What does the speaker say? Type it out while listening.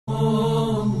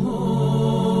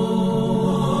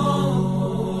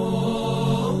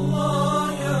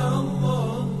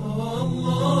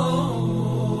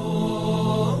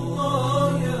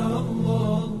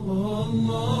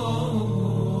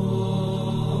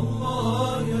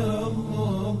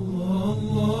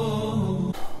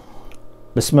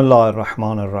بسم الله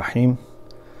الرحمن الرحيم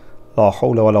لا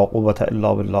حول ولا قوة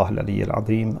إلا بالله العلي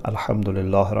العظيم الحمد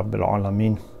لله رب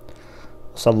العالمين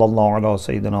صلى الله على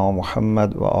سيدنا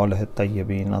محمد وآله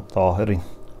الطيبين الطاهرين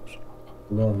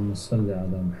اللهم صل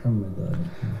على محمد وآل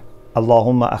محمد.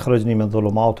 اللهم أخرجني من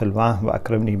ظلمات الوهم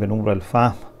وأكرمني بنور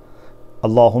الفهم.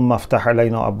 اللهم افتح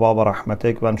علينا أبواب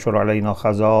رحمتك وانشر علينا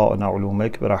خزائن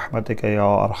علومك برحمتك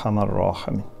يا أرحم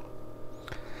الراحمين.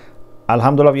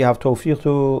 Alhamdulillah, we have tawfiq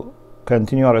to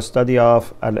continue our study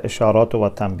of Al-Isharat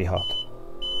al-Tanbihat.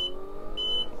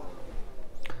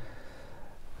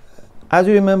 As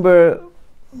you remember,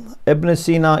 Ibn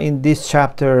Sina in this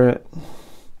chapter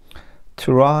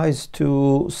tries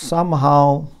to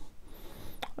somehow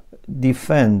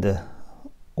defend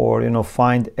or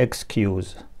find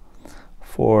excuse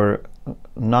for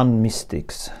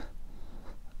non-mystics,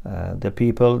 the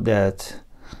people that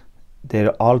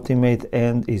their ultimate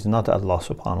end is not Allah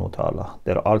subhanahu wa ta'ala.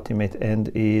 Their ultimate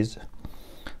end is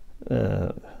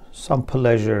some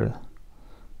pleasure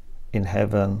in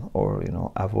heaven, or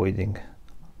avoiding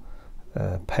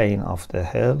pain of the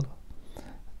hell,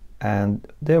 and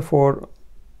therefore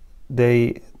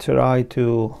they try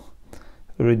to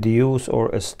reduce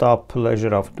or stop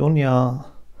pleasure of dunya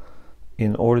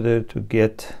in order to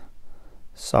get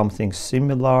something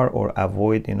similar, or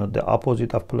avoid the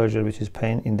opposite of pleasure, which is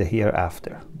pain, in the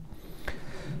hereafter.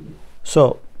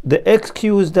 So the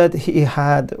excuse that he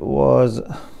had was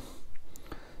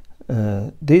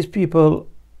these people,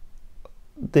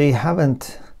 they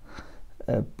haven't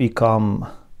become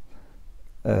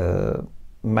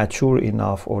mature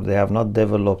enough, or they have not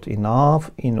developed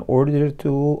enough in order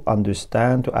to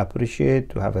understand, to appreciate,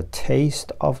 to have a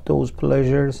taste of those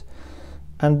pleasures,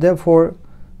 and therefore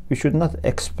we should not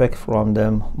expect from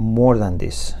them more than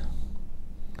this.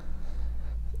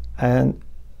 And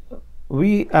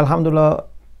we, alhamdulillah,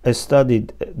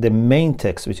 studied the main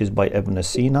text, which is by Ibn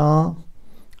Sina,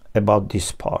 about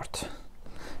this part.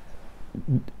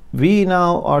 We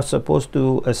now are supposed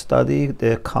to study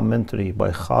the commentary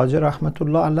by Khaja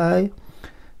rahmatullah alayh.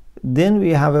 Then we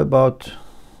have about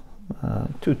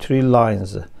 2-3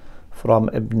 lines from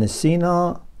Ibn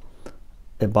Sina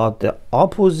about the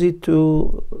opposite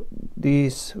to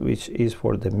this, which is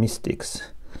for the mystics,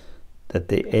 that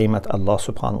they aim at Allah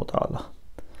subhanahu wa ta'ala.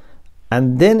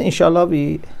 And then inshallah,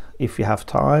 if we have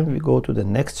time, we go to the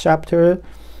next chapter,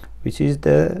 which is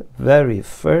the very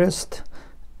first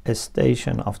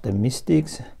station of the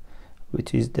mystics,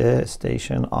 which is the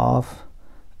station of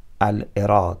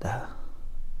al-Irada,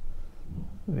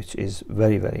 which is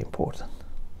very, very important.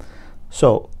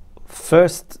 So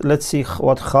first, let's see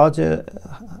what Khaja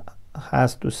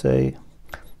has to say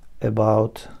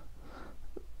about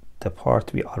the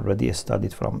part we already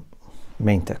studied from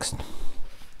main text.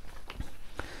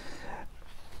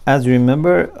 As you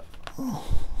remember,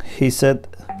 he said,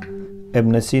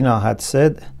 Ibn Sina had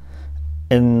said,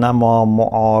 إنما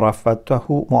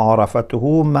معارفته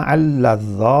مع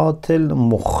اللذات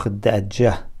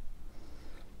المخدجة.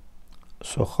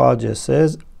 So Khaja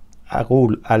says,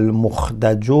 أقول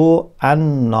المخدج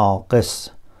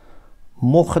الناقص.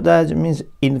 مخدج means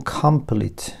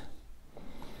incomplete.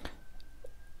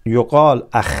 يقال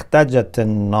أخدجت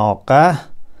الناقة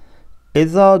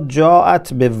إذا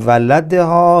جاءت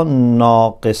بولدها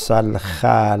ناقص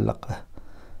الخلق.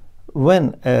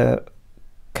 When a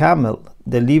camel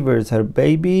delivers her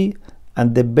baby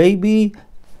and the baby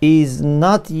is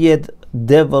not yet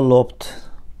developed,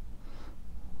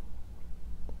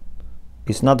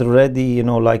 it's not ready,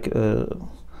 like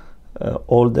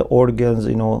all the organs,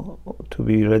 to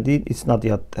be ready. It's not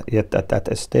yet at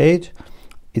that stage.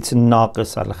 It's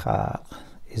naqis al-khalq.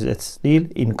 It's still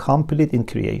incomplete in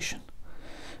creation.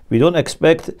 We don't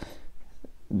expect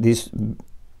this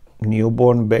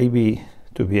newborn baby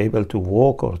to be able to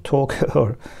walk or talk,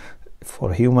 or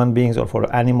for human beings or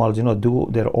for animals, do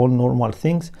their own normal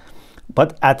things.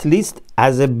 But at least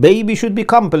as a baby should be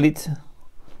complete.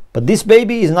 But this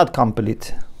baby is not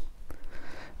complete.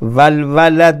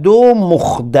 Walwaladu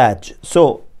mukhdaj.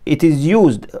 So it is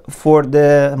used for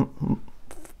the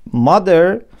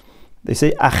mother. They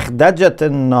say akhdajat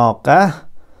an-naqa,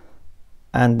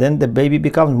 and then the baby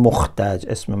becomes mukhdaj,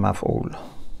 ism maf'ul.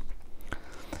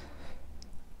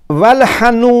 Wal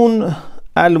hanun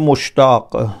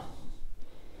al-mushtaq.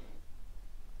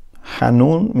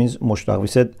 Hanun means mushtaq. We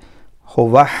said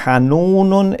huwa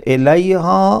hanunun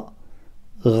ilayha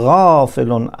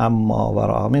ghafilun amma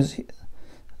wara, means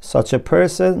such a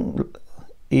person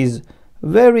is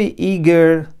very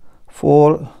eager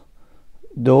for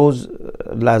those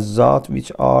lazzat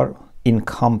which are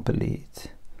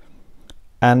incomplete,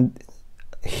 and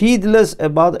heedless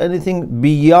about anything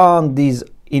beyond these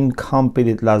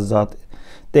incomplete lazzat.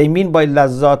 They mean by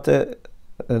lazzat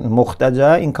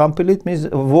mukhtaja, incomplete, means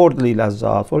worldly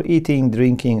lazzat, for eating,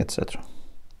 drinking, etc.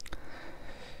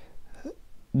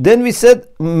 Then we said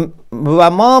وَمَا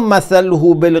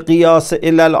مَثَلُهُ بِالْقِيَاسِ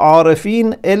إِلَى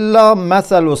الْعَارِفِينَ إِلَّا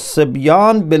مَثَلُ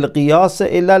الصِّبْيَانِ بِالْقِيَاسِ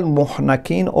إِلَى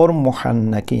الْمُحْنَكِينَ or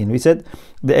مُحَنَّكِينَ. We said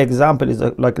the example is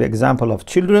like the example of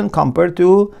children compared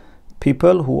to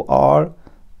people who are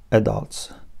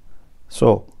adults.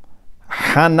 So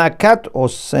حنكت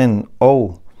السن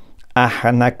أو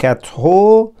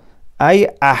أحنكته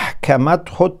أي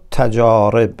أحكمته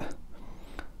التجارب.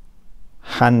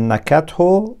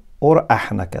 حنكته or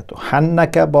أحنكته.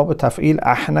 حنك باب تفعيل,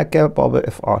 أحنك باب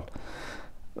إفعال.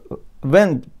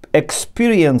 When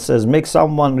experiences make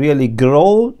someone really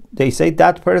grow, they say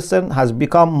that person has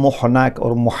become muhnak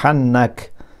or muhannak,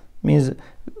 means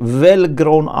well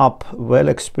grown up, well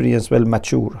experienced, well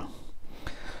mature.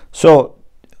 So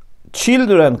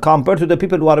children compared to the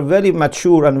people who are very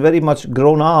mature and very much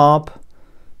grown up,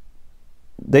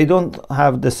 they don't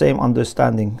have the same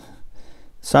understanding.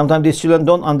 Sometimes these children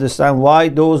don't understand why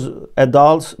those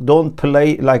adults don't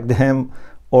play like them,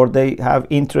 or they have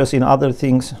interest in other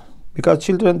things, because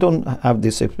children don't have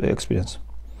this experience.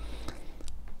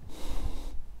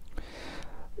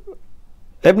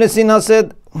 Ibn Sina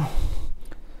said,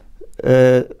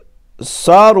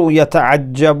 صاروا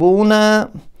يتعجبون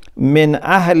من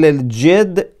أهل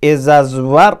الجد إذا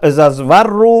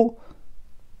زوروا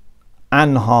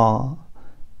عنها.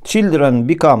 Children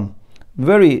become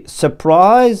very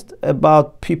surprised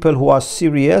about people who are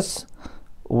serious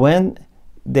when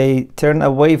they turn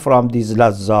away from these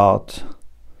lazzat.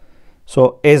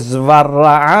 So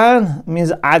izvarra'an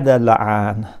means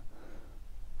adala'an,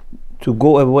 to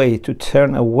go away, to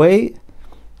turn away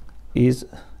is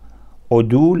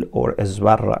udul or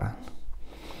izvarra'an.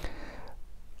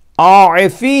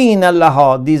 A'ifin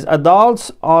laha, these adults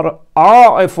are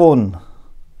a'ifun.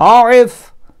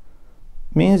 A'if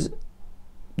means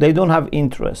they don't have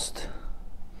interest.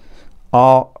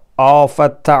 آفت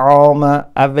الطعام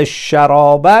أو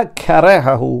الشراب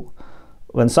كرهه.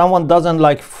 When someone doesn't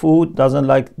like food, doesn't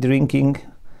like drinking,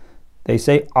 they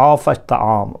say آف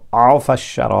الطعام, آف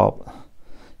الشراب,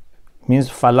 means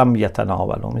فلم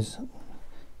يتناوله, means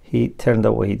he turned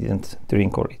away, he didn't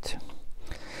drink or eat.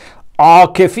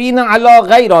 عاكفين على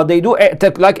غيره, they do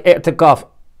like اعتكاف.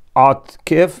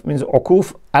 عاكف means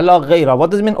عكوف على غيره. What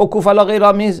does it mean عكوف على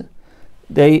غيره? Means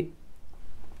they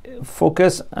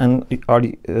focus and are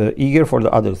eager for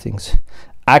the other things.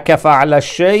 عكف على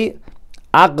الشيء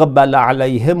أقبل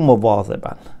عليهم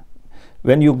مواظبا.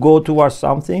 When you go towards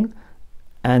something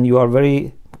and you are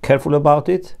very careful about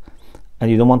it and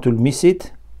you don't want to miss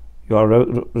it, you are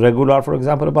regular, for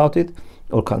example, about it,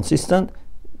 or consistent,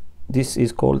 this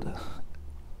is called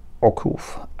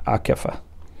عكوف, عكفة.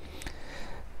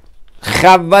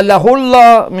 خَوَّلَهُ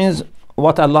اللَّهُ means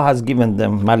what Allah has given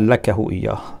them, مَلَّكَهُ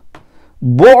إِيَّهُ.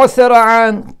 بُعْثِرَ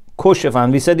عَنْ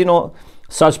كُشِفًا. We said, you know,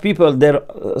 such people, their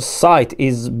sight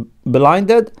is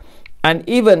blinded, and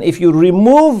even if you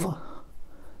remove,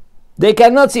 they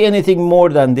cannot see anything more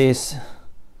than this.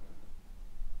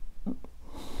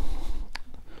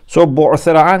 So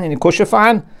بُعْثِرَ عَنْ كُشِفَ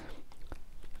عَنْ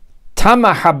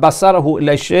تَمَحَ بَصَرَهُ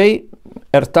إِلَى الشَّيْءِ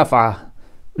ارتفع.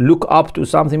 Look up to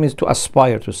something means to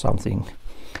aspire to something.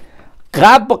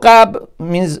 قَبْقَب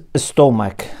means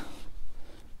stomach.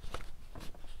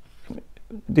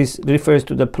 This refers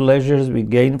to the pleasures we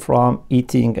gain from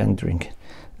eating and drinking.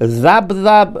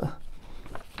 Dhabdhab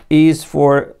is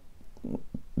for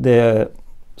the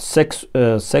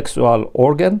sexual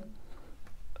organ,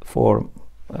 for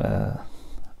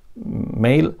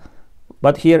male,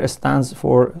 but here it stands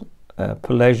for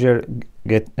pleasure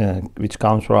which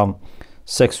comes from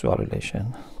sexual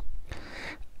relation.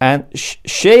 And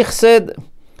Sheikh said,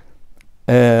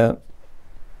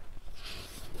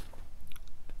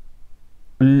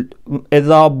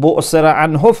 إذا بؤسر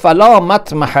عنه فلا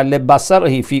مطمح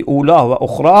لبصره في أولاه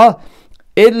وأخراه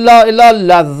إلا إلى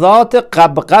لذات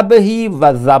قبقبه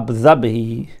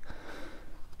وذبذبه.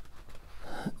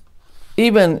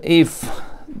 Even if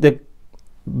the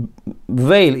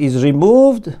veil is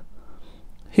removed,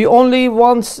 he only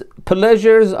wants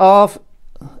pleasures of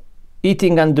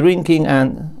eating and drinking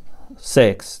and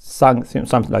sex,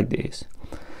 something like this.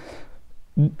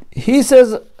 He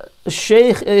says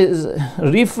Sheikh is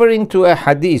referring to a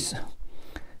hadith.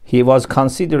 He was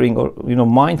considering, or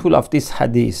mindful of this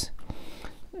hadith,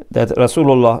 that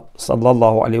Rasulullah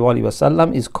sallallahu alaihi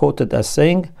wasallam is quoted as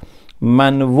saying,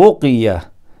 "Man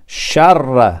wuqiya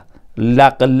sharra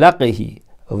laqlaqihi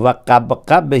wa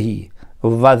qabqabihi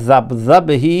wa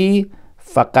dhabdhabihi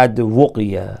faqad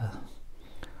wuqiya."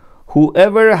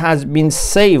 whoever has been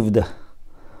saved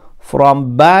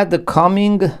from bad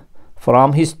coming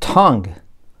from his tongue.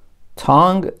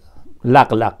 Tongue,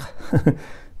 laq,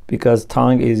 because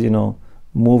tongue is,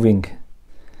 moving.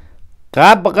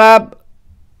 Qab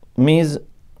means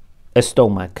a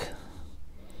stomach.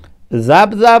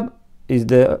 Zab is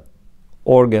the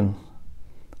organ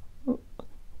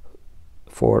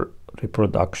for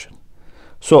reproduction.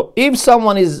 So if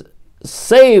someone is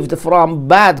saved from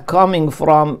bad coming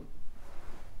from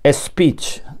a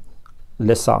speech,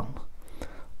 lisan,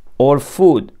 or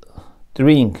food,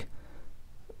 drink,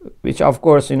 which of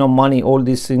course, money, all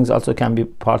these things also can be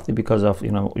partly because of,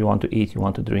 you want to eat, you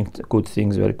want to drink good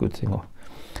things, very good thing.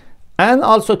 And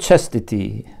also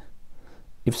chastity.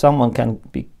 If someone can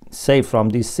be saved from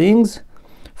these things,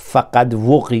 faqad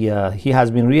wuqiya, he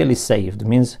has been really saved,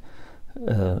 means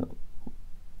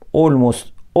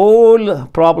almost all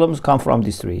problems come from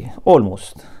these three.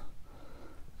 Almost.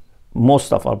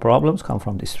 Most of our problems come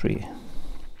from these three.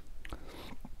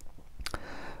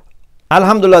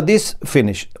 Alhamdulillah, this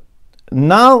finished.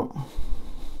 Now,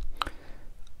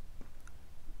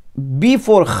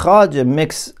 before Khaja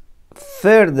makes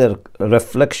further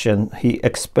reflection, he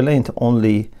explained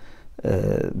only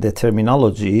the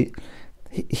terminology.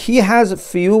 He has a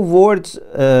few words,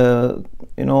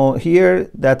 here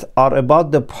that are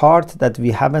about the part that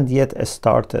we haven't yet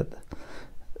started.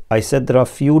 I said there are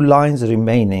few lines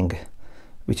remaining,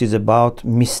 which is about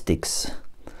mystics.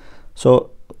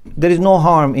 So there is no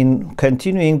harm in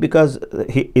continuing, because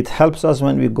it helps us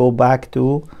when we go back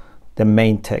to the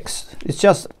main text. It's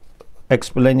just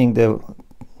explaining the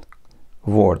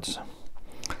words.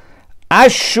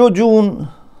 Ash-shujun,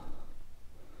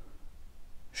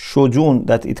 shujun,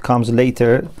 that it comes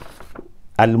later.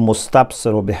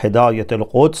 Al-mustabsiru bihidayat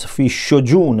al-quds fi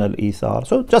shujun al-ithar.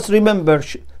 So just remember,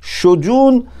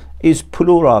 shujun is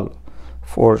plural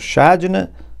for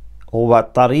shajn, wa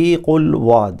tariqul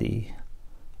wadi.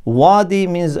 Wadi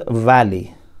means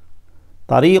valley.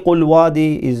 Tariqul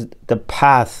wadi is the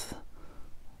path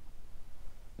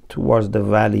towards the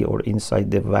valley or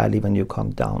inside the valley when you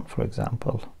come down, for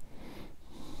example.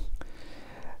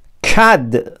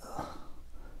 Kad,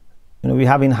 we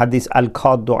have in hadith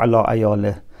al-kaddu ala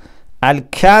ayaleh.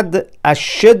 Al-kad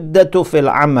ash-shiddatu fil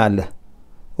amal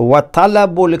wa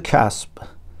talabul kasb.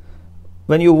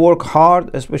 When you work hard,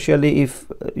 especially if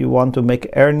you want to make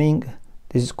earning,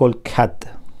 this is called kad.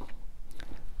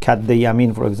 Kad the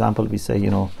yamin, for example, we say,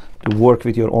 to work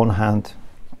with your own hand.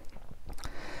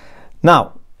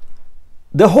 Now,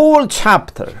 the whole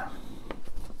chapter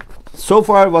so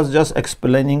far was just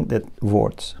explaining the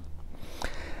words.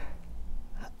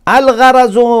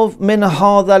 الغرض من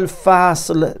هذا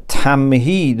الفصل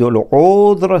تمهيد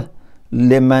العذر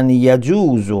لمن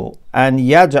يجوز أن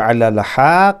يجعل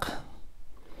الحق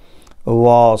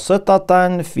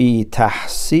واسطة في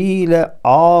تحصيل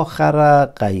آخر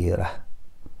غيره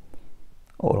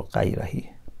or غيره.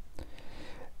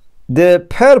 The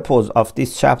purpose of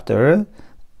this chapter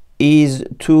is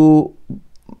to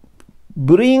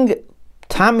bring,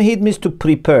 tamhid means to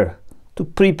prepare,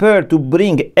 to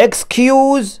bring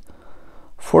excuse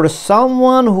for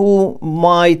someone who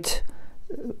might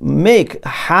make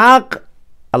haq,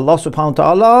 Allah subhanahu wa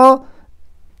ta'ala,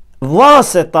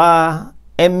 wasita,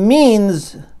 a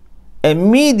means, a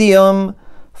medium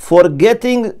for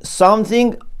getting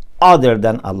something other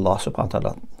than Allah subhanahu wa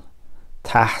ta'ala.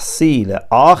 Tahsil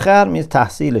akhar means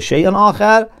tahsil shay'an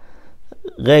akhar,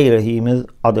 غيره means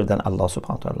other than Allah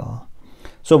subhanahu wa ta'ala.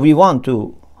 So we want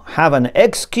to have an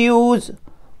excuse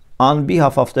on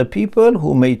behalf of the people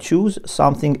who may choose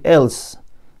something else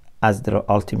as their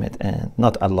ultimate end,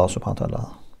 not Allah subhanahu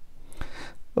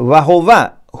wa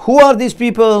ta'ala. Who are these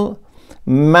people?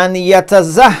 Man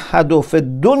yatazahhadu fi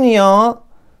dunya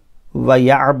wa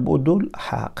ya'budu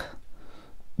al-haq.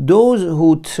 Those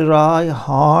who try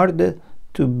hard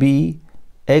to be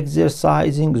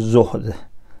exercising zuhd.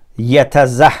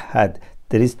 Yatazahhad,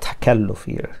 there is takalluf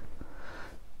here.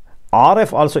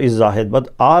 Arif also is zahid,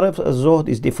 but Arif zuhd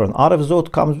is different. Arif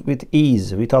zuhd comes with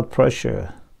ease, without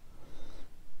pressure.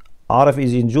 Arif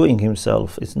is enjoying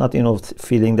himself. It's not,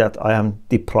 feeling that I am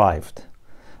deprived.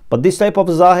 But this type of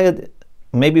zahid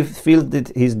maybe feels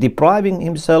that he's depriving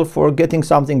himself for getting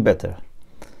something better.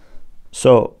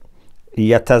 So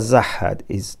yatazahhad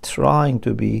is trying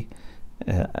to be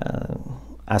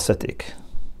ascetic.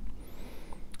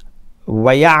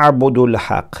 وَيَعْبُدُ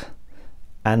الْحَقِّ,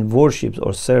 and worships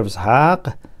or serves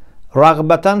haq,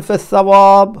 رَغْبَةً فِي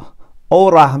الثَّوَابِ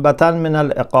or رَهْبَةً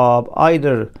مِنَ الْعِقَابِ,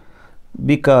 either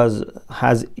because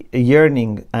has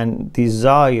yearning and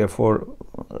desire for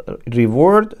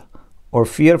reward or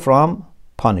fear from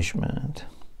punishment.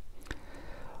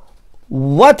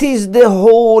 What is the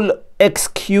whole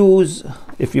excuse?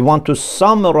 If you want to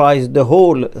summarize the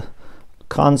whole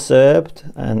concept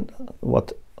and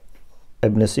what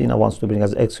Ibn Sina wants to bring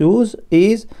as excuse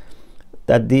is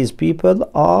that these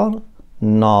people are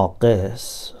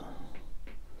naqis.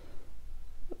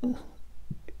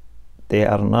 They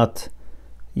are not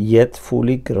yet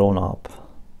fully grown up,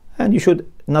 and you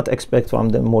should not expect from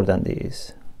them more than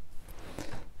this.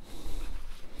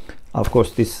 Of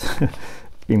course, this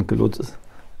includes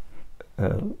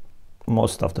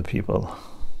most of the people,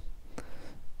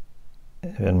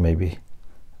 and maybe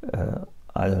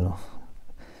I don't know,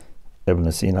 Ibn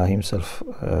Sina himself,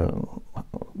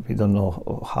 we don't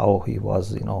know how he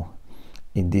was, you know,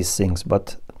 in these things,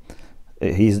 but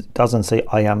he doesn't say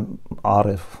I am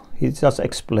Arif. He's just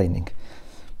explaining.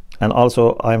 And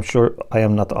also, I'm sure I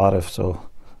am not Arif, so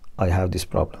I have this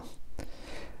problem.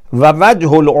 وَوَجْهُ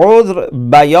الْعُذْرِ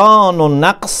بَيَانُ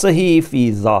نَقْصِهِ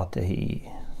فِي ذَاتِهِ.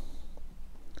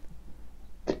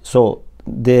 So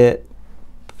the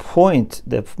point,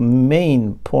 the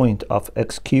main point of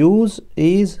excuse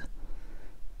is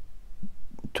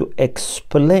to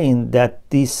explain that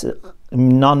this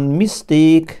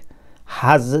non-mystic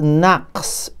has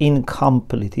naqs,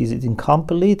 incomplete. He is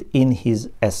incomplete in his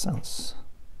essence,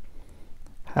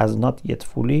 has not yet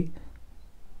fully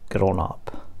grown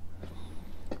up.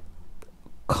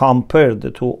 Compared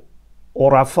to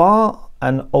Urafa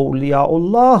and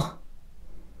Awliyaullah,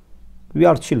 we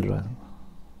are children.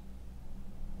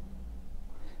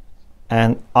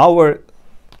 And our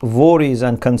worries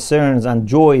and concerns and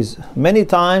joys many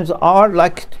times are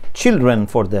like children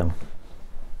for them.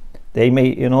 They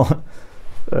may, you know,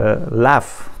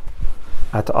 laugh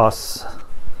at us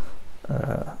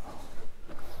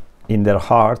in their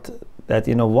heart that,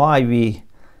 you know, why we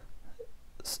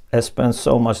spend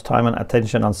so much time and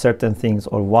attention on certain things,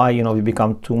 or why, you know, we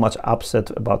become too much upset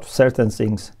about certain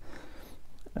things.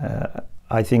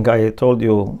 I think I told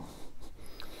you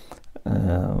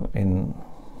in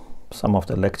some of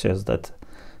the lectures that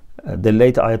the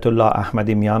late Ayatollah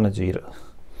Ahmadi Mianajir,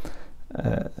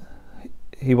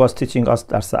 he was teaching us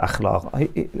Dars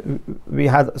Akhlaq. We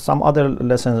had some other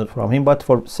lessons from him, but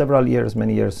for several years,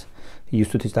 many years, he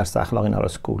used to teach Dars Akhlaq in our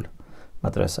school,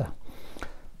 madrasa.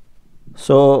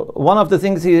 So one of the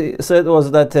things he said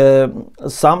was that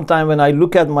sometime when I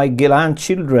look at my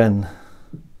grandchildren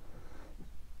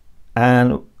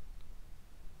and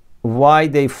why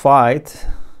they fight,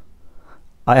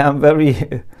 I am very,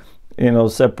 you know,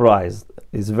 surprised.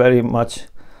 It's very much,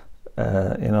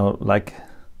 you know, like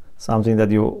something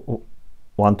that you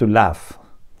want to laugh.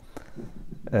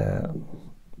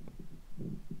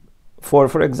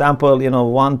 For example, you know,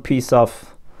 one piece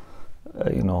of,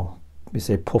 you know, we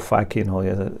say pufak, you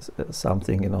know,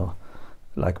 something, you know,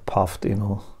 like puffed, you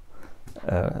know,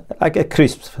 like a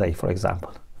crisp, say, for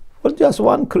example. Or just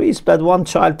one crisp that one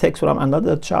child takes from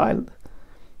another child,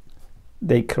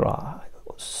 they cry.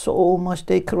 So much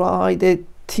they cry, the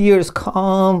tears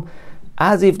come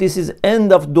as if this is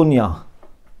end of dunya.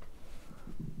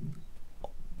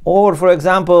 Or for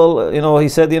example, you know, he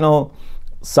said, you know,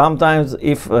 sometimes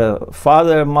if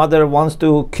father, mother wants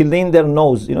to clean their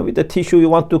nose, you know, with the tissue you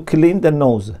want to clean the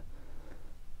nose,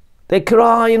 they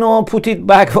cry, you know, put it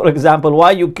back, for example.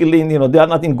 Why you clean? You know, they are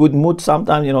not in good mood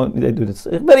sometimes, you know, they do this.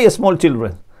 Very small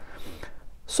children.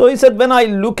 So he said, when I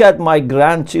look at my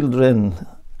grandchildren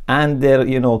and their,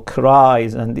 you know,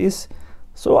 cries and this,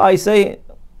 so I say,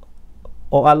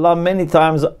 oh Allah, many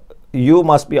times you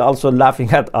must be also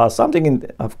laughing at us. Something in,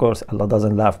 of course, Allah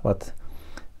doesn't laugh, but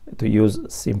to use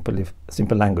simple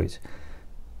language.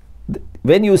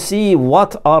 When you see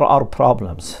what are our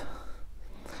problems,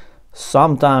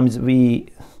 sometimes we,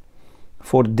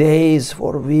 for days,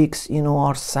 for weeks, you know,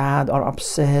 are sad, are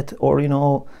upset, or, you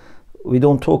know, we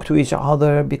don't talk to each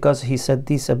other because he said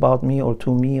this about me or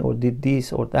to me or did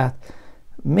this or that.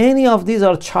 Many of these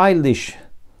are childish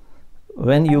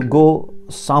when you go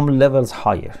some levels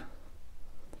higher.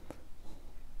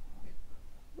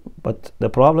 But the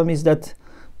problem is that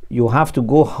you have to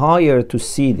go higher to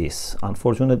see this.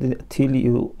 Unfortunately, till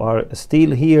you are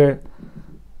still here,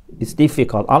 it's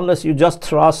difficult, unless you just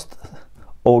trust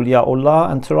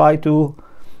Awliyaullah and try to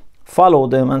follow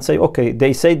them and say, okay,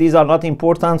 they say these are not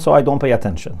important, so I don't pay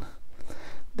attention.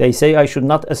 They say I should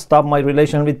not stop my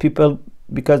relation with people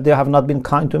because they have not been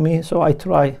kind to me, so I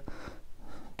try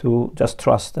to just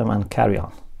trust them and carry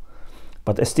on.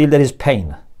 But still there is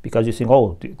pain, because you think,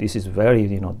 oh, this is very,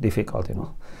 you know, difficult, you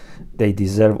know, they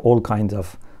deserve all kinds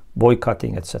of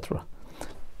boycotting, etc.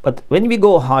 But when we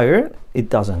go higher, it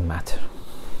doesn't matter.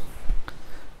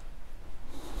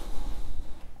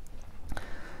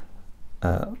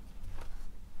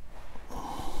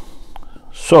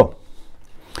 So,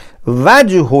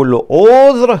 وجه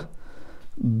العذر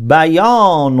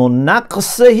بيان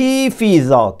نقصه في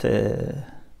ذاته.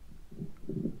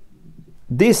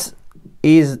 This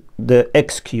is the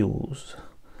excuse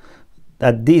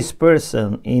that this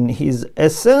person in his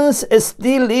essence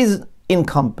still is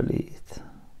incomplete.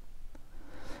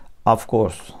 Of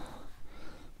course,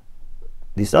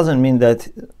 this doesn't mean that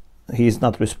he is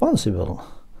not responsible,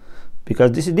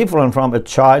 because this is different from a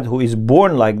child who is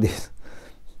born like this.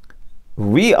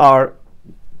 We are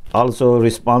also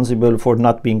responsible for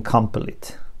not being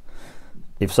complete.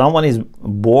 If someone is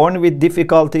born with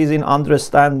difficulties in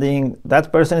understanding,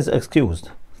 that person is excused.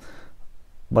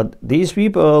 But these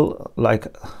people, like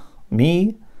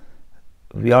me,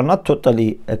 we are not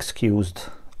totally excused.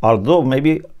 Although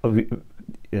maybe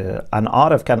an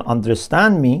Arif can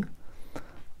understand me,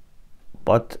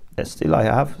 but still I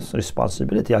have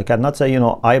responsibility. I cannot say,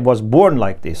 I was born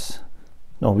like this.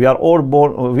 No, we are all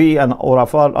born, we and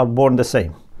Urafal are born the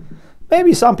same.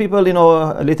 Maybe some people,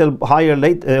 a little higher,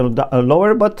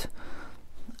 lower, but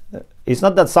it's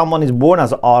not that someone is born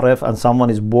as Arif and someone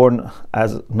is born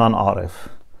as non-Arif.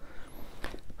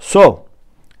 So,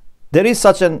 there is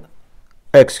such an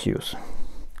excuse.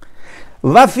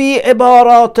 وفي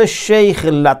عبارات الشيخ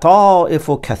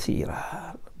لطائف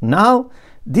كثيرة. Now,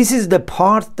 this is the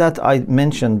part that I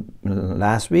mentioned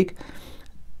last week,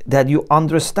 that you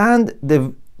understand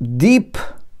the deep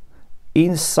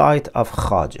insight of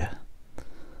Khwaja.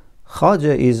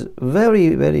 Khwaja is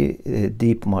very, very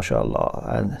deep, mashallah.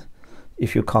 And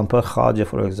if you compare Khwaja,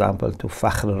 for example, to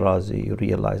Fakhr Razi, you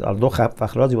realize, although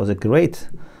Fakhr Razi was a great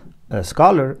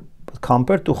scholar, but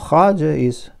compared to Khwaja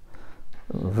is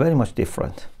very much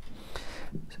different.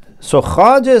 So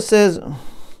Khwaja says,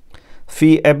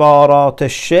 في عبارات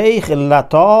الشيخ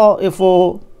لطائف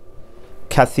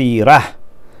كثيرة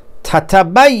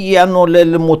تتبين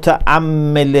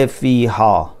للمتأمل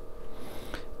فيها.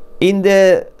 In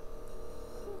the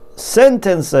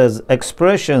sentences,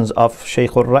 expressions of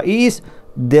Sheikh al-Rais,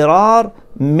 there are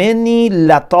many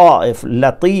lataif.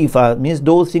 Latifa means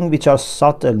those things which are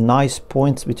subtle, nice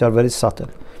points which are very subtle.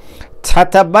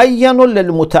 تتبين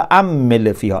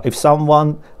للمتأمل فيها. If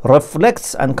someone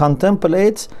reflects and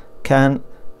contemplates, can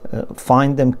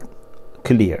find them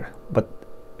clear. But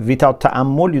without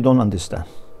ta'ammul, you don't understand.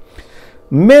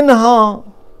 منها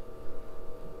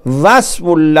وصف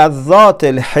اللذات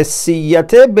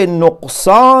الحسية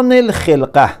بالنقصان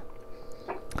الخلقة.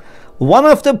 One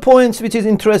of the points which is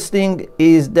interesting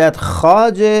is that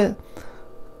Khwaja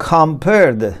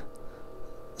compared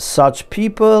such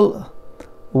people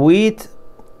with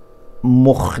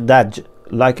mukhdaj,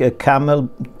 like a camel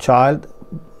child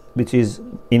which is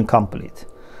incomplete.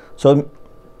 So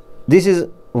this is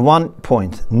one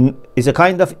point. It's a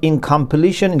kind of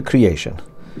incompletion in creation.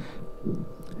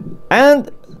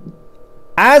 And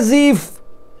as if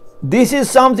this is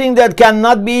something that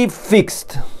cannot be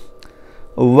fixed.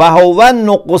 وَهُوَ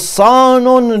نُقْصَانٌ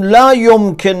لَا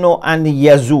يُمْكِنُ أَنْ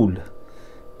يَزُولُ.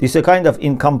 This is a kind of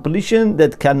incompletion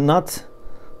that cannot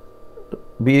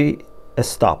be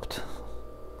stopped.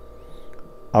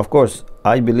 Of course,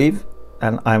 I believe,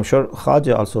 and I'm sure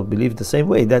Khwaja also believes the same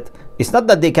way, that it's not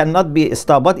that they cannot be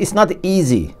stopped, but it's not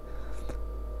easy.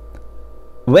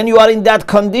 When you are in that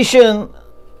condition,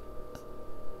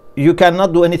 you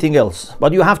cannot do anything else,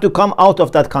 but you have to come out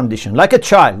of that condition, like a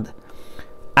child.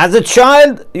 As a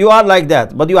child, you are like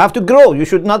that, but you have to grow. You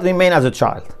should not remain as a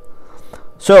child.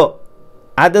 So,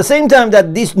 at the same time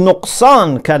that this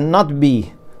nuqsan cannot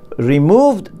be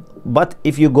removed, but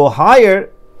if you go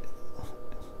higher,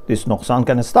 this nuqsan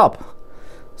can stop.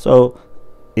 So,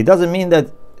 it doesn't mean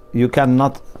that you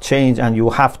cannot change and you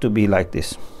have to be like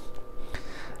this.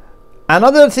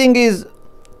 Another thing is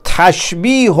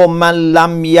تشبيه من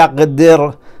لم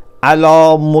يقدر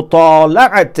على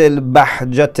مطالعة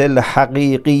البهجة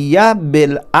الحقيقية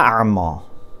بالأعمى.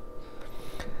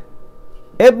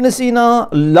 Ibn Sina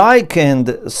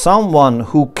likened someone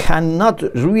who cannot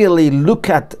really look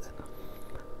at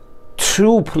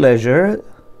true pleasure.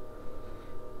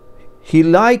 He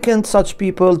likened such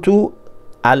people to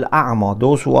al-a'ma,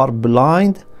 those who are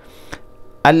blind.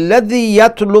 الذي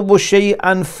يطلب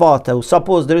شيئا فاته.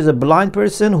 Suppose there is a blind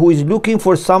person who is looking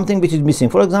for something which is missing.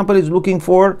 For example, he's looking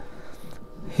for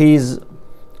his,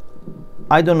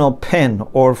 I don't know, pen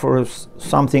or for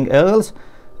something else,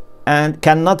 and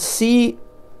cannot see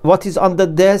what is on the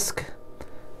desk.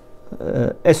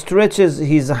 Stretches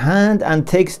his hand and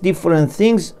takes different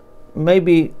things.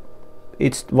 Maybe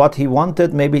it's what he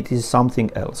wanted, maybe it is something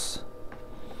else.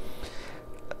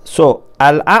 So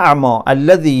الأعمى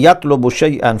الذي يطلب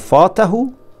شيئا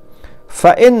فاته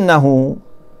فإنه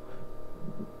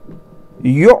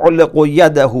يعلق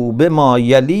يده بما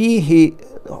يليه, he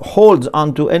holds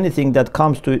onto anything that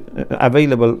comes to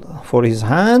available for his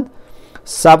hand,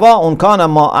 سواء كان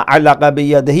ما أعلق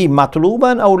بيده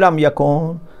مطلوبا أو لم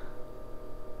يكن,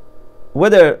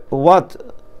 whether what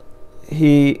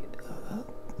he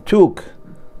took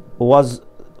was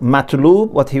matlub,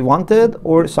 what he wanted,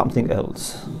 or something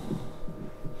else.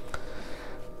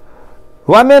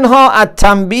 ومنها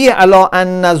التنبيه على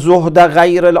أن زهد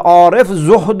غير العارف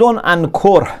زهد عن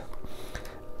كره.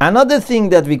 Another thing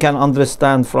that we can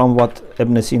understand from what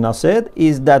Ibn Sina said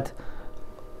is that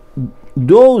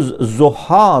those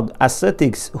zuhad,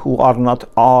 ascetics who are not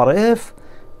arif,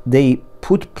 they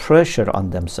put pressure on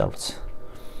themselves.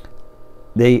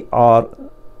 They are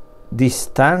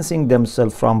distancing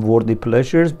themselves from worldly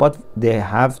pleasures, but they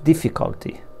have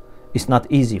difficulty. It's not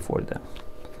easy for them,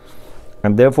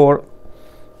 and therefore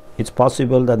it's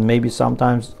possible that maybe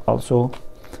sometimes also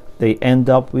they end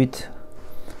up with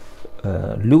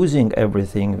losing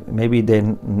everything. Maybe they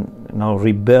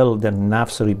rebel, the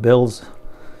nafs rebels.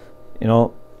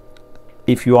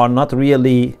 If you are not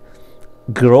really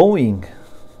growing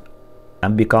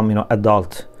and become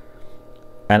adult,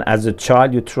 and as a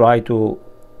child you try to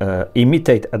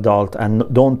imitate adult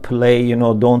and don't play,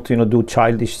 don't do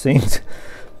childish things,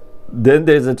 then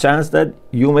there's a chance that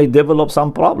you may develop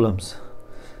some problems.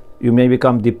 You may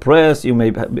become depressed, you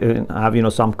may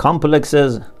have some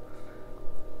complexes.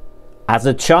 As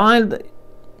a child,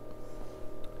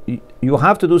 you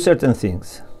have to do certain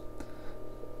things.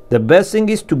 The best thing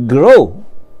is to grow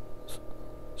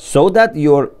so that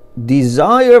your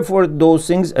desire for those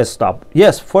things stop.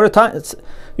 Yes, for a time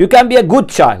you can be a good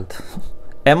child.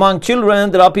 Among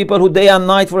children there are people who day and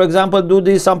night, for example, do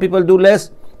this, some people do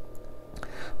less,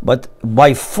 but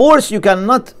by force you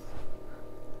cannot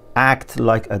act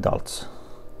like adults.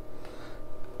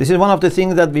 This is one of the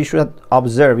things that we should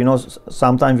observe.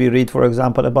 Sometimes we read, for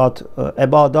example, about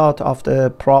ibadat of the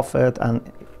Prophet and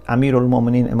Amir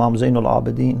al-Mu'minin, Imam Zain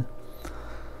al-Abidin.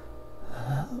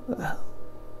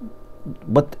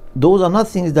 But those are not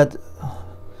things that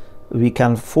we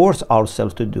can force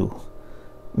ourselves to do.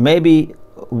 Maybe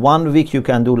 1 week you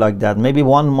can do like that. Maybe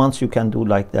 1 month you can do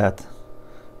like that.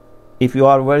 If you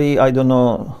are very,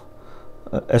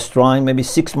 strong, maybe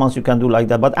 6 months you can do like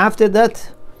that. But after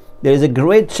that, there is a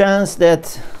great chance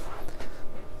that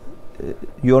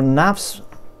your nafs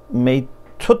may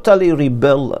totally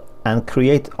rebel and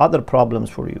create other problems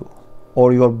for you,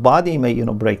 or your body may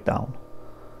break down.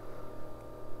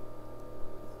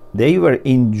 They were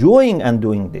enjoying and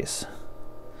doing this,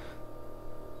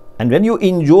 and when you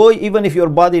enjoy, even if your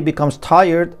body becomes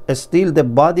tired, still the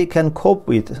body can cope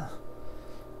with.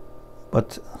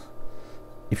 But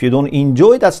if you don't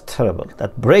enjoy, that's terrible.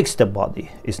 That breaks the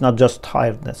body. It's not just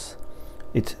tiredness,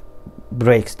 it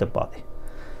breaks the body.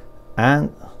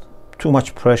 And too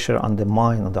much pressure on the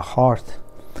mind, on the heart.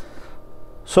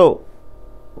 So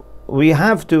we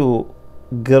have to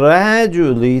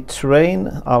gradually train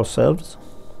ourselves,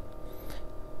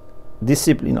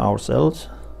 discipline ourselves,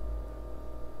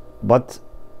 but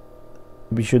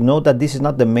we should know that this is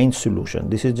not the main solution.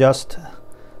 This is just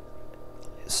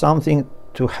something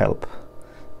to help.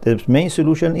 The main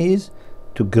solution is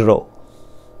to grow,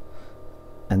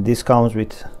 and this comes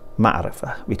with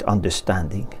ma'rifah, with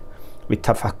understanding, with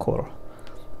tafakkur,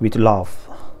 with love,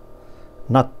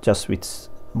 not just with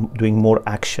doing more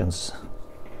actions.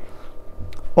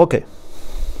 Okay.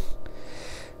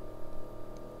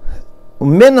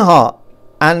 منها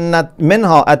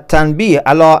التنبيه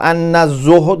على أن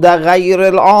الزهد غير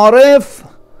العارف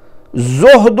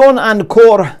زهد عن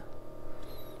كره.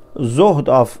 Zuhd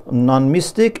of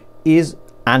non-mystic is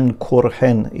an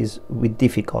kurhen, is with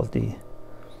difficulty.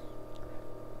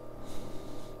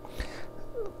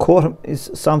 Kur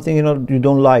is something you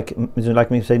don't like. It's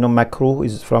like me say makruh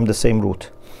is from the same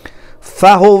root.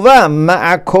 فهو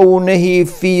مع كونه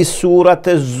في صورة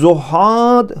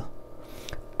الزهاد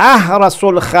أحرص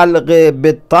الخلق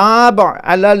بالطبع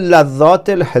على اللذات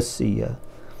الحسية.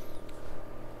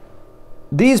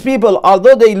 These people,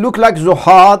 although they look like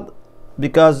zuhad,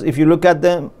 because if you look at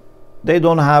them, they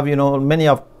don't have many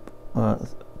of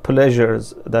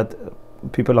pleasures that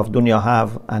people of dunya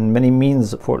have, and many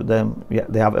means for them.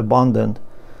 They have abundant,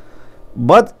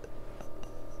 but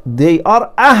they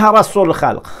are ahrasul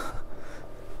khalq.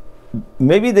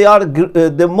 Maybe they are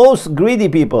the most greedy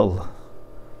people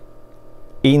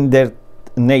in their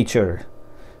nature,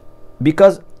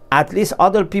 because at least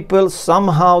other people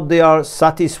somehow they are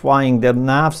satisfying their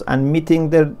nafs and meeting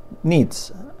their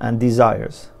needs and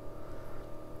desires.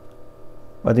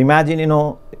 But imagine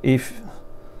if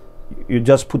you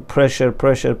just put pressure,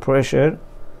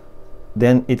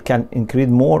 then it can increase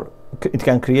more it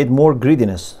can create more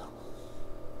greediness.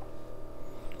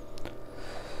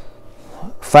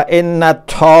 فإن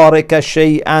التارك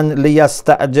شيئا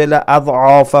ليستعجل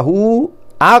أضعافه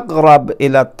أقرب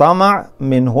إلى الطمع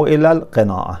منه إلى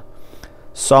القناعة.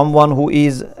 Someone who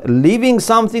is leaving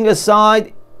something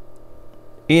aside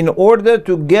in order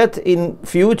to get in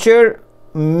future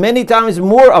many times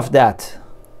more of that.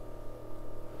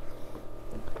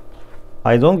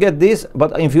 I don't get this,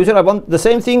 but in future I want the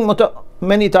same thing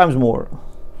many times more.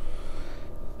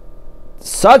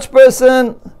 Such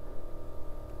person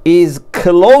is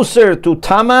closer to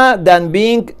tama than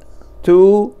being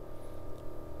to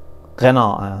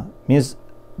qana'a. Means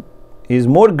is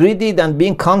more greedy than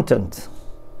being content.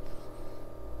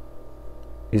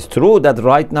 It's true that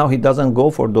right now he doesn't go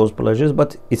for those pleasures,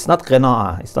 but it's not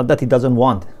qana'a. It's not that he doesn't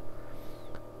want.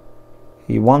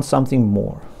 He wants something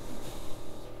more.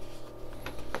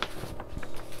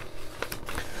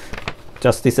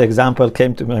 Just this example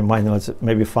came to my mind. It was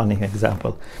maybe funny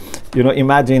example. You know,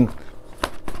 imagine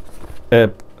a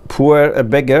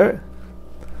beggar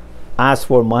asks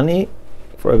for money.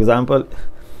 For example,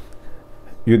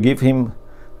 you give him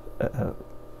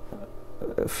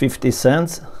 50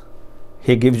 cents,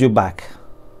 he gives you back.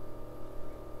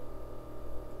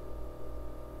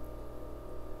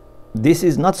 This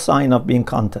is not sign of being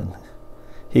content.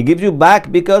 He gives you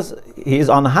back because he is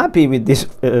unhappy with this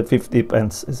 50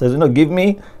 pence. He says, you know, give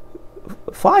me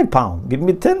 £5, give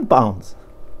me £10.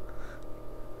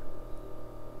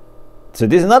 So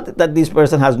this is not that this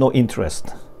person has no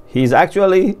interest. He is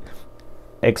actually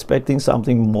expecting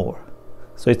something more.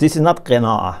 So this is not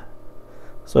qana'ah.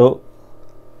 So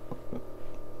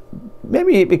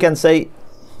maybe we can say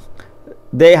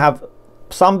they have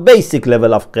some basic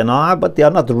level of qana'ah, but they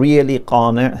are not really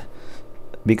qani',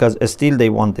 because still they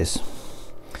want this,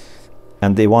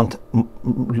 and they want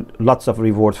lots of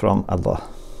reward from Allah.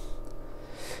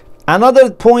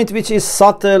 Another point which is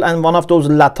subtle, and one of those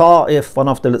lata'if, one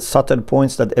of the subtle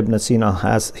points that Ibn Sina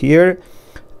has here,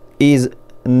 is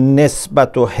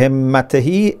nisbatu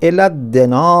himmatihi ila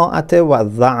dina'ati wa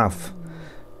dha'af.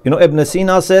 You know, Ibn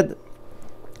Sina said,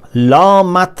 la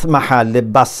matmaha li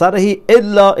basarihi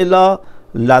illa ila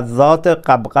ladhat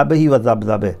qabqabihi wa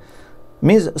dhabdhabih.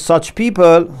 Means such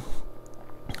people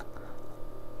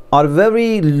are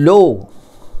very low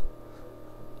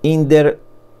in their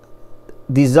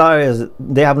desires.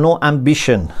 They have no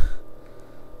ambition.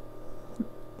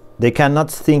 They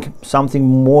cannot think something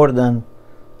more than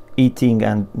eating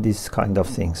and these kind of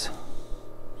things.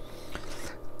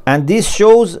 And this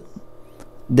shows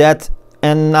that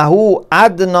أنه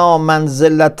أدنى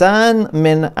منزلة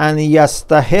من أن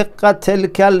يستحق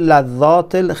تلك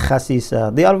اللذات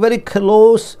الخسيسة. They are very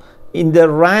close in the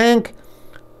rank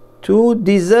to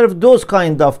deserve those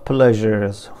kind of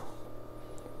pleasures.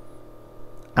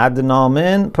 Adna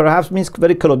min perhaps means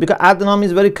very close, because adna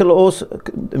means very close,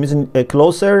 means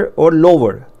closer or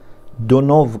lower.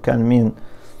 Dunov can mean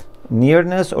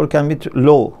nearness or can be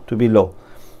low, to be low.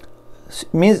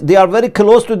 Means they are very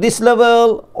close to this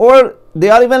level, or they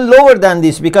are even lower than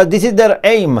this, because this is their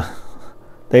aim.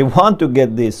 They want to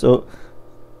get this, so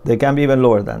they can be even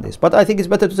lower than this. But I think it's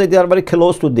better to say they are very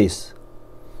close to this.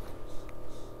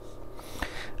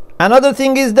 Another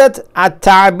thing is that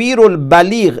at-ta'birul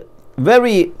baligh,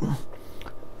 very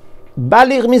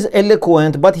baligh means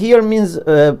eloquent, but here means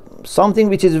something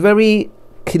which is very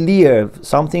clear,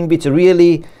 something which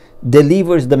really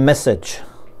delivers the message.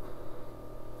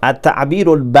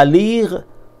 التعبير البليغ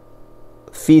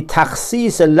في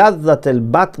تخصيص لذة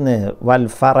البطن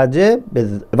والفرج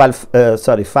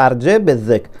فرج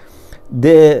بالذكر.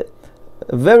 The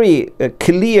very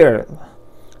clear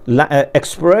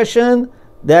expression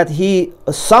that he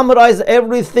summarized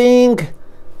everything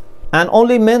and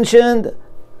only mentioned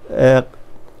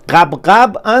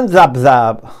qabqab and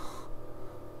zabzab.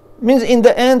 Means in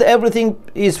the end everything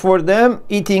is for them: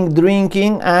 eating,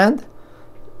 drinking, and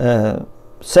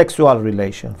sexual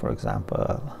relation, for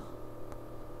example.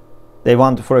 They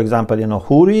want, for example, you know,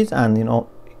 huris and, you know,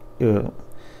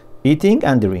 eating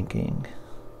and drinking.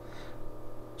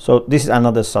 So this is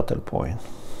another subtle point.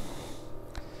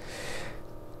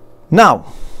 Now,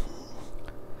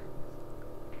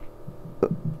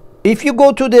 if you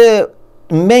go to the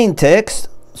main text,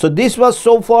 so this was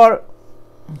so far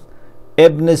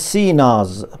Ibn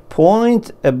Sina's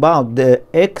point about the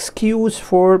excuse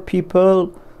for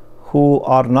people who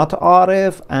are not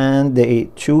Arif and they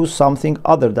choose something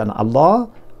other than Allah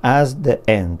as the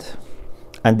end,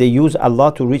 and they use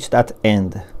Allah to reach that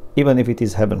end, even if it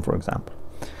is heaven, for example.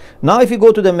 Now if you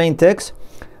go to the main text,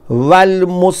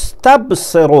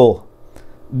 وَالْمُسْتَبْصِرُ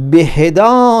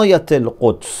بِهِدَايَةِ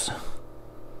الْقُدْسِ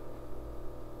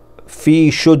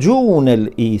في شجون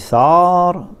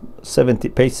الإيثار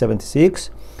page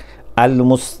 76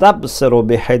 المستبصر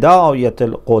بهداية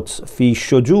القدس في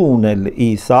شجون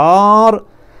الإيثار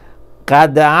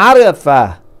قد عرف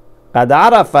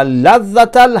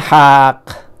لذة الحق.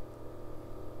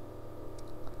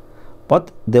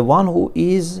 But the one who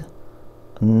is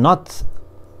not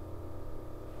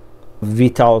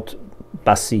without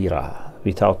basira,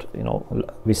 without,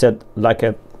 we said like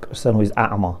a person who is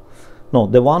a'ma. No,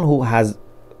 the one who has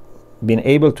been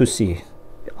able to see.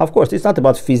 Of course, it's not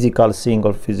about physical seeing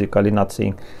or physically not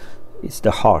seeing. It's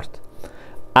the heart.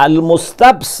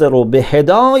 Al-Mustabsiru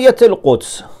bihidayat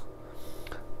al-Quds.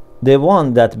 The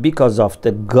one that because of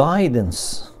the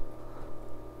guidance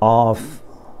of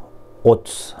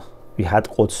Quds, we had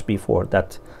Quds before,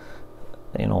 that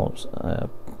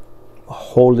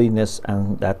holiness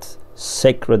and that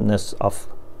sacredness of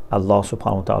Allah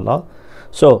subhanahu wa ta'ala.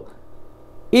 So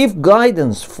if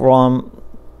guidance from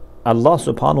Allah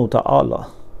subhanahu wa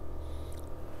ta'ala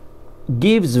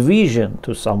gives vision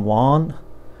to someone,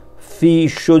 fi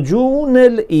shujun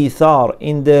al-ithar,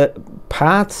 in the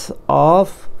path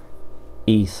of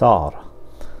ithar.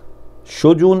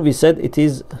 Shujun, we said it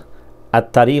is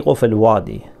at-tariq of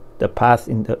al-wadi, the path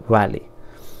in the valley.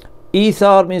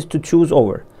 Ithar means to choose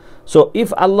over. So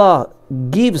if Allah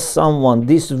gives someone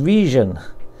this vision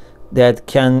that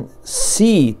can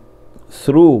see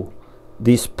through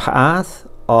this path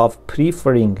of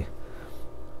preferring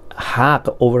haq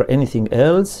over anything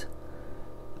else,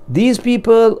 these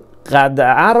people قد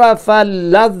عرف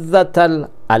لذة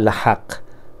الحق.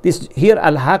 This here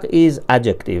al-haq is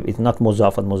adjective, it's not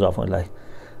muzaf and muzaf ilayh.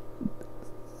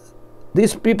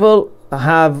 These people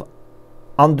have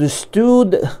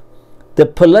understood the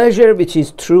pleasure which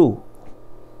is true,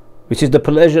 which is the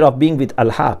pleasure of being with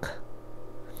al-haq.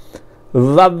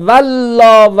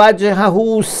 وَوَلَّى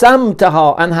وَجْهَهُ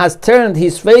سَمْتَهَا, and has turned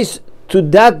his face to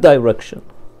that direction.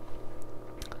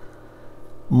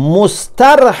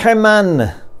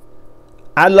 مُسْتَرْحِمًا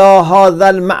عَلَى هَذَا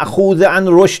الْمَأْخُوذِ عَنْ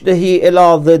رُشْدِهِ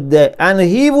إِلَى ضِدِّهِ, and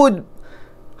he would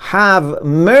have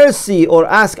mercy or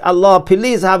ask Allah,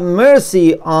 please have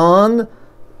mercy on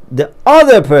the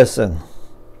other person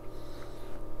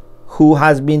who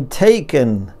has been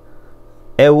taken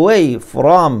away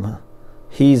from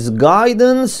his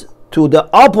guidance to the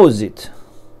opposite.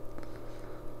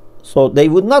 So they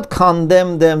would not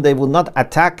condemn them, they would not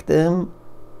attack them,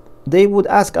 they would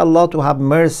ask Allah to have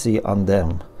mercy on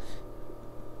them.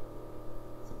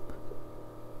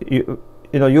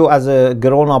 You as a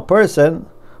grown-up person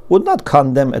would not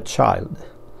condemn a child.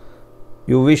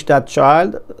 You wish that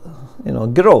child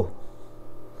grow.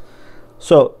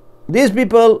 So these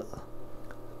people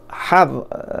have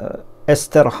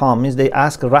istirham, means they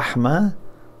ask rahmah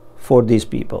for these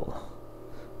people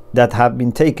that have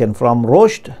been taken from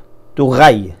rushd to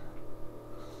ghayy.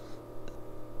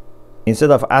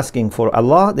 Instead of asking for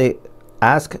Allah, they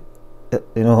ask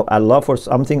Allah for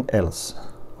something else,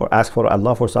 or ask for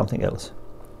Allah for something else.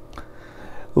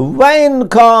 وَإِنْ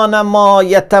كَانَ مَا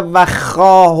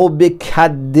يَتَوَخَّاهُ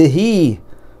بِكَدِّهِ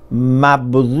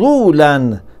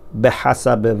مَبْذُولًا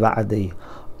بِحَسَبِ وَعْدِهِ.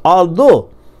 Although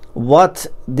what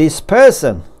this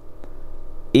person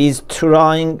is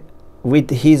trying with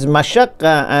his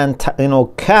mashaqqa and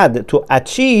kad to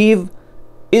achieve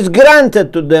is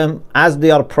granted to them as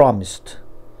they are promised.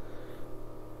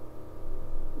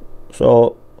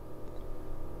 So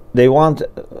they want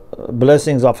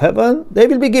blessings of heaven, they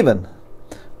will be given.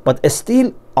 But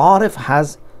still Arif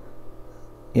has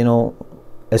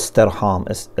istirham.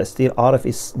 Still Arif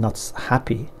is not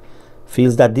happy,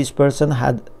 feels that this person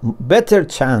had better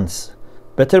chance,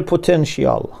 better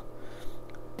potential.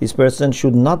 This person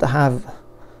should not have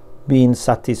been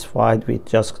satisfied with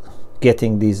just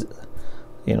getting these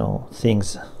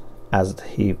things as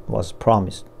he was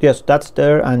promised. Yes, that's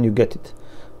there and you get it,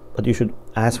 but you should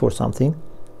ask for something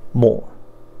more.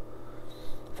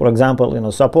 For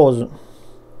example, suppose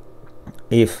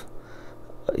if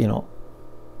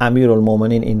Amir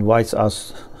al-Mu'minin invites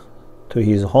us to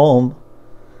his home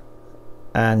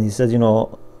and he says,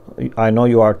 I know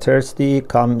you are thirsty,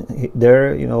 come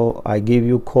there, I give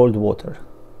you cold water.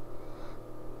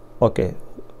 Okay,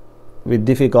 with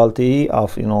difficulty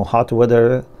of hot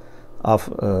weather of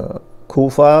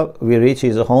Kufa, we reach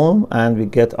his home and we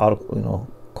get our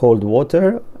cold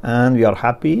water and we are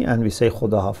happy and we say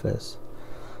Khuda Hafiz.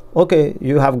 Okay,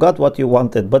 you have got what you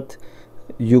wanted, but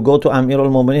you go to Amir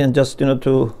al-Mu'minin and just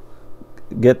to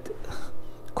get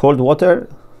cold water,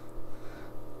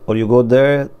 or you go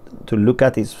there to look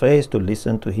at his face, to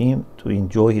listen to him, to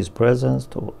enjoy his presence,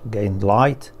 to gain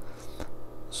light.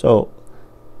 So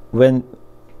when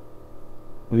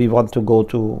we want to go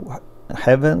to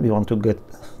heaven, we want to get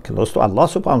close to Allah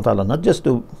subhanahu wa ta'ala, not just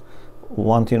to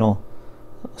want, you know,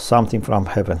 something from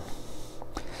heaven.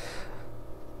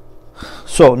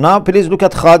 So now please look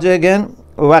at Khaja again.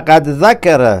 وقد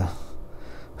ذكر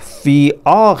في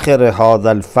آخر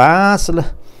هذا الفصل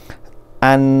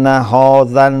أن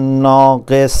هذا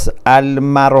الناقص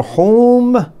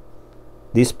المرحوم,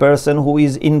 this person who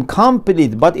is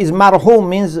incomplete but is marhum,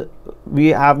 means we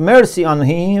have mercy on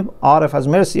him, Arif has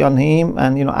mercy on him,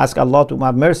 and, you know, ask Allah to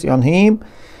have mercy on him.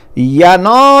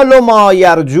 ينال ما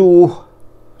يرجوه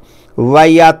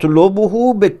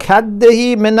ويطلبه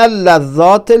بكده من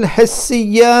اللذات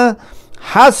الحسية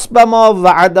حسب ما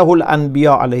وعده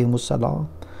الأنبياء عليهم السلام.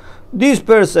 This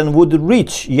person would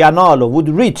reach, ينال, would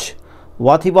reach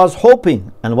what he was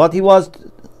hoping and what he was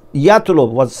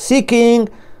يطلب, was seeking.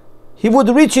 He would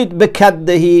reach it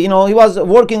بكده, you know, he was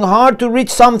working hard to reach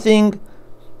something.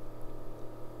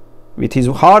 With his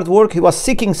hard work he was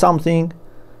seeking something,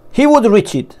 he would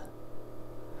reach it.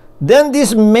 Then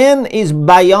this man is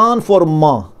bayan for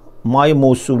ma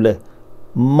mawsule,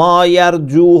 ma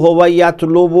yarjuhu wa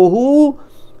yatlubuhu,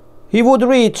 he would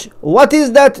reach. What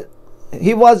is that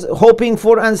he was hoping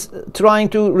for and trying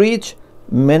to reach?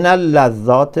 min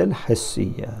al-ladhat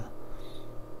al-hissiyya,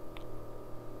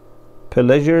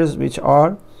 pleasures which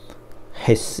are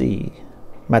hissi,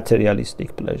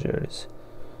 materialistic pleasures.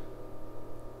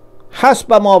 حسب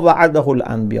ما وعده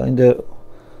الأنبياء,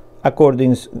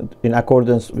 in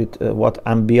accordance with what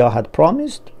Anbiya had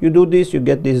promised. You do this, you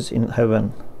get this in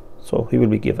heaven, so he will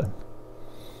be given.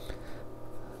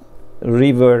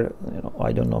 River, you know,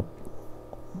 I don't know,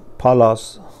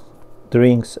 palace,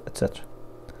 drinks, etc.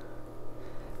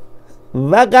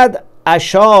 وقد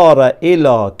أشار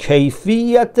إلى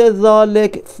كيفية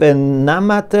ذلك في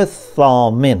النمط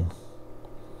الثامن.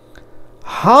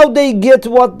 How they get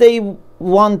what they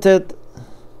wanted,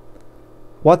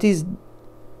 what is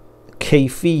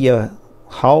kayfiyya,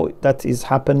 how that is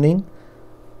happening,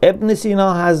 Ibn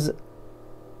Sina has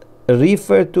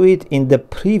referred to it in the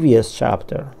previous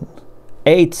chapter,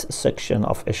 8th section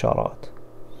of Isharat.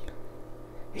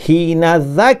 حين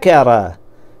ذكر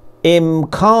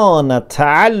إمكان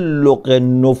تعلق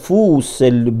النفوس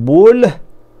البله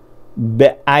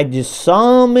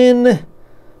بأجسام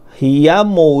هي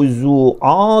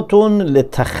موضوعات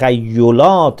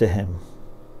لتخيلاتهم.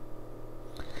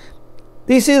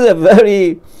 This is a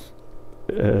very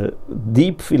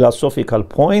deep philosophical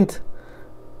point,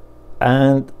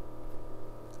 and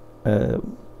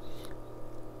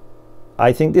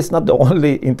I think this is not the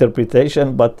only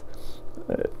interpretation, but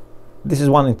this is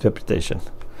one interpretation.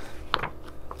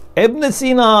 Ibn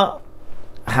Sina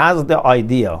has the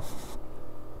idea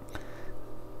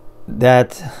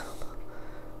that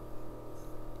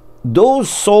those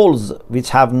souls which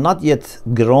have not yet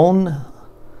grown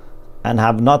and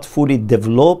have not fully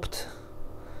developed,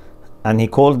 and he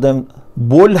called them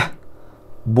bulh.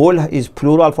 Bulh is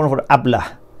plural form for ablah,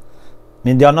 I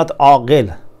mean they are not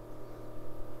aqil,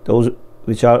 those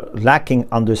which are lacking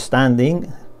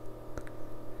understanding.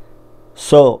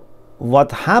 So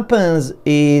what happens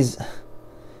is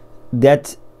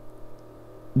that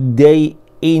they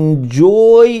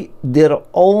enjoy their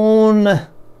own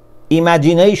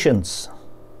imaginations.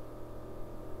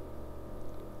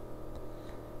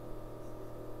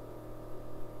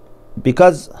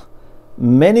 Because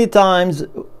many times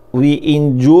we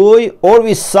enjoy or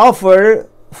we suffer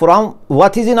from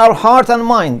what is in our heart and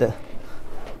mind.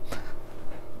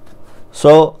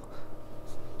 So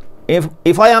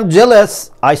if I am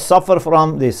jealous, I suffer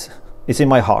from this, it's in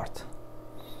my heart.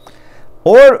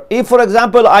 Or if, for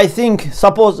example,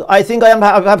 suppose I think I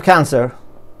have cancer,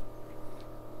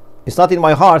 it's not in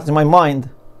my heart, it's in my mind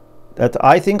that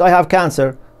I think I have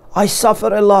cancer, I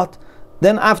suffer a lot.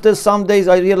 Then after some days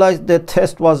I realized the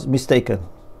test was mistaken,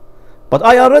 but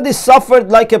I already suffered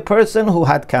like a person who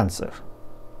had cancer.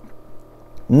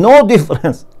 No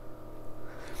difference.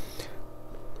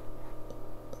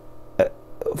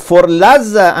 For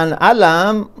lazza and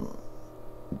alam,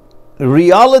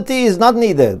 reality is not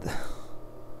needed,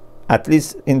 at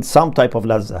least in some type of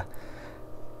lazza.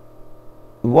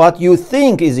 What you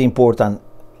think is important.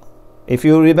 If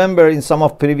you remember in some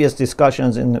of previous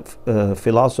discussions in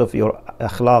philosophy or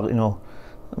akhlaq, you know,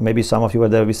 maybe some of you were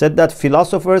there, we said that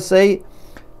philosophers say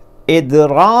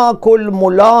idrakul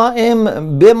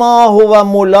mulaim bima huwa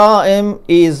mulaim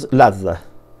is ladha,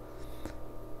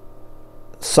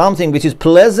 something which is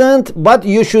pleasant, but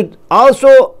you should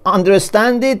also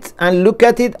understand it and look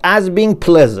at it as being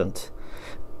pleasant.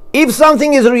 If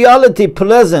something is reality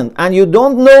pleasant and you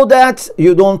don't know that,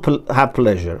 you don't have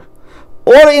pleasure.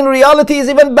 or in reality is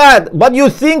even bad, but you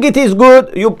think it is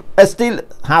good, you still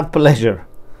have pleasure.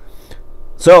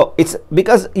 So it's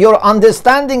because your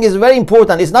understanding is very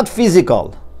important. It's not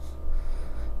physical.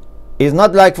 It's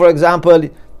not like, for example,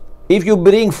 if you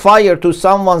bring fire to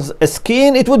someone's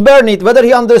skin, it would burn it, whether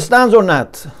he understands or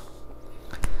not.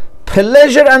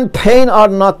 Pleasure and pain are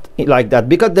not like that,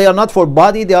 because they are not for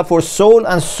body, they are for soul,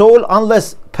 and soul,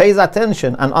 unless pays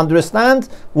attention and understands,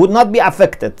 would not be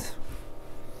affected.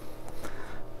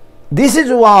 This is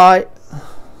why,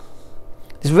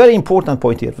 it's a very important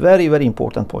point here, very, very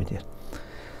important point here.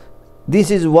 This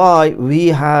is why we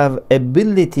have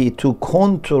ability to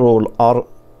control our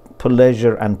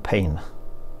pleasure and pain.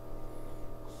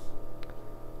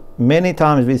 Many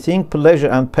times we think pleasure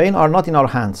and pain are not in our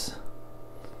hands.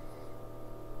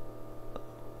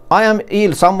 I am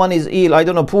ill, someone is ill, I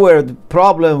don't know, poor,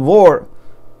 problem, war,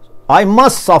 I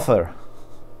must suffer.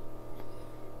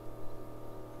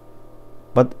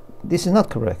 But this is not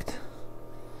correct.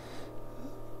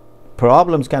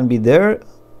 Problems can be there,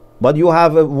 but you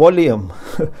have a volume.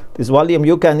 This volume,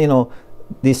 you can,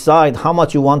 decide how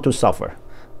much you want to suffer.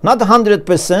 Not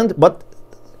 100%, but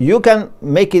you can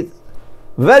make it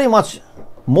very much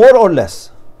more or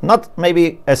less. Not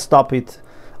maybe stop it,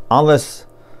 unless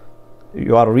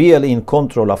you are really in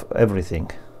control of everything.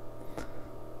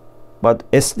 But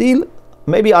still,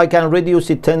 maybe I can reduce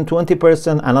it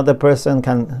 10-20%, another person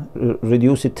can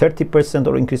reduce it 30%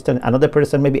 or increase 10%, another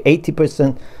person maybe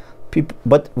 80%.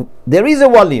 But there is a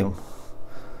volume.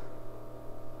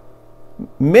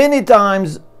 Many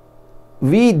times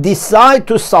we decide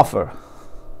to suffer,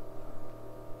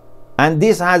 and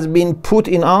this has been put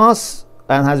in us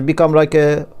and has become like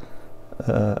a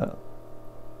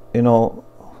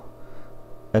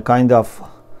kind of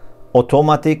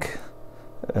automatic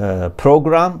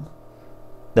program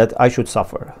that I should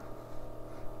suffer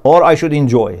or I should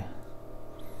enjoy.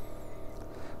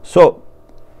 So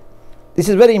this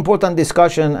is very important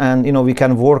discussion, and we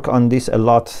can work on this a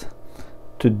lot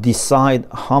to decide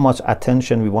how much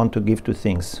attention we want to give to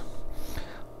things.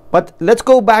 But let's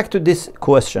go back to this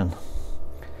question.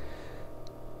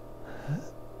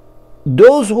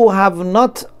 Those who have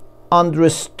not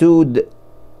understood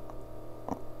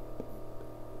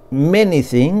many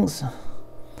things,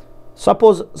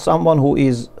 suppose someone who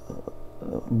is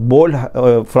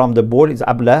from the board is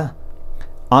abla,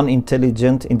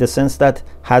 unintelligent, in the sense that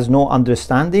has no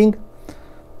understanding,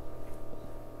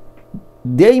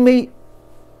 they may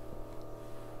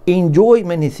enjoy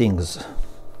many things,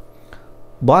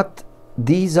 but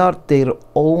these are their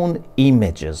own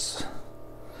images,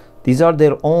 these are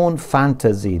their own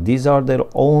fantasy, these are their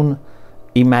own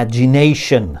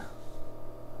imagination.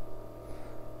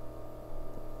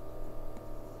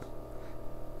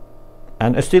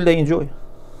 And still they enjoy.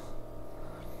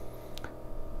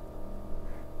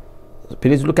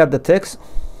 Please look at the text.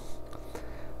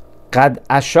 قد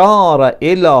أشار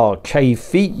إلى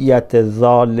كيفية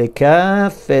ذلك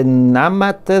في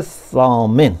النمط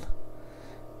الثامن.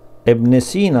 Ibn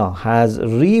Sina has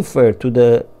referred to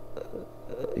the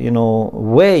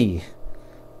way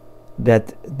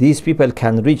that these people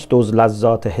can reach those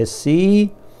lazzat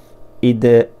hissi in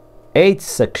the 8th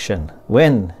section,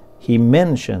 when he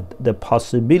mentioned the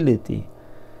possibility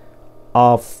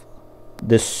of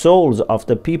the souls of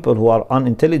the people who are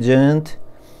unintelligent,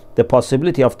 the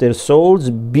possibility of their souls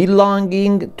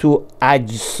belonging to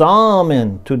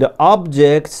ajsamen, to the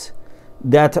objects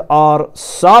that are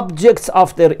subjects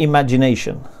of their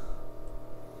imagination.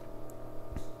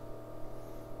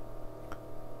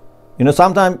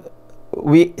 Sometimes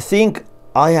we think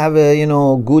I have a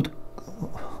good,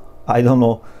 I don't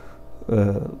know,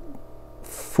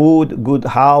 food, good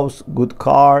house, good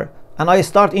car, and I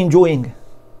start enjoying.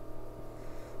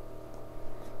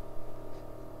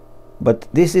 But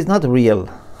this is not real.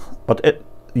 But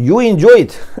you enjoy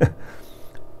it.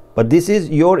 But this is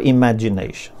your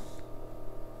imagination.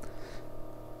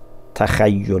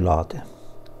 تخيلات.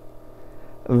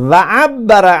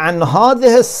 وعبر عن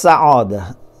هذه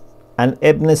السعادة. And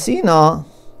Ibn Sina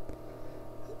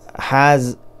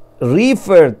has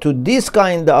referred to this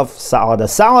kind of sa'ada.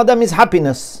 Sa'ada means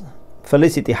happiness,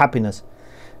 felicity, happiness.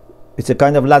 It's a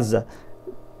kind of lazza.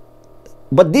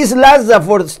 But this lazza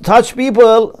for such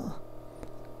people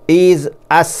is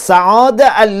as-sa'ada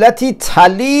allati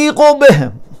taliqu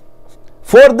bihim.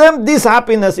 For them, this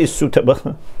happiness is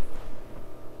suitable.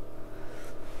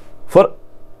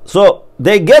 So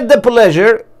they get the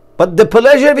pleasure, but the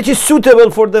pleasure which is suitable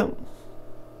for them.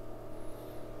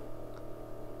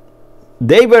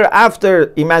 They were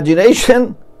after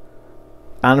imagination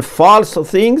and false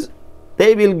things.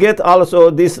 They will get also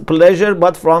this pleasure,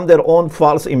 but from their own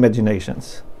false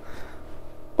imaginations.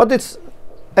 but it's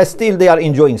still they are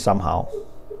enjoying somehow.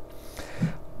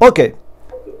 Okay,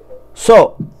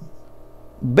 so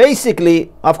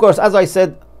basically, of course, as I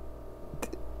said,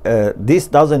 this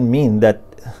doesn't mean that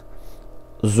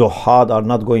zuhad are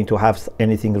not going to have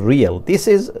anything real. This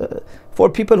is for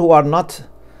people who are not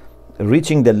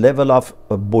reaching the level of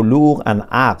bulugh and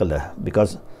aql,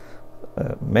 because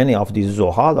many of these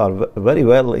zuhad are very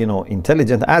well,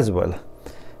 intelligent as well.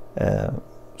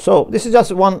 So this is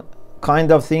just one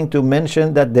kind of thing to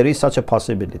mention, that there is such a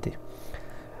possibility.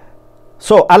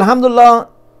 So alhamdulillah,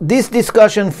 this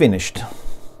discussion finished.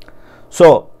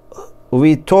 So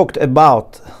we talked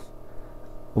about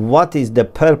what is the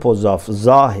purpose of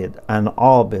Zahid and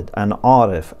Abid and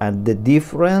Arif and the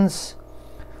difference,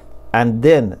 and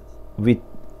then we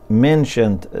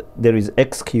mentioned there is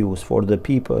excuse for the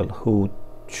people who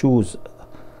choose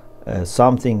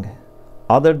something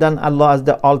other than Allah as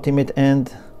the ultimate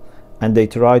end, and they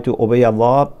try to obey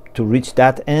Allah to reach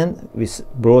that end. We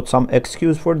brought some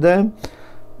excuse for them,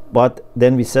 but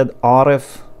then we said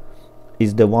Arif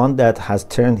is the one that has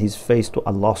turned his face to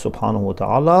Allah subhanahu wa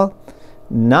ta'ala.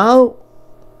 Now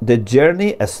the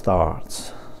journey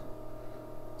starts.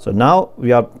 So now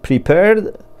we are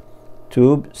prepared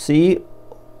to see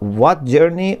what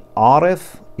journey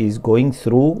Arif is going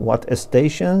through, what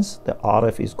stations the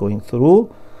Arif is going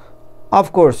through.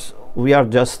 Of course, we are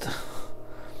just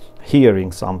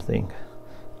hearing something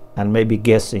and maybe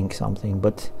guessing something,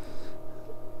 but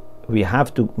we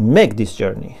have to make this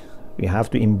journey. We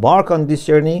have to embark on this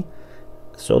journey,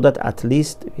 so that at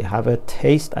least we have a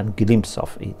taste and glimpse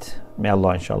of it. May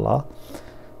Allah inshallah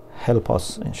help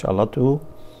us inshallah to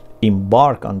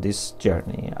embark on this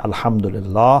journey.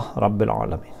 Alhamdulillah Rabbil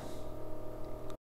Alameen.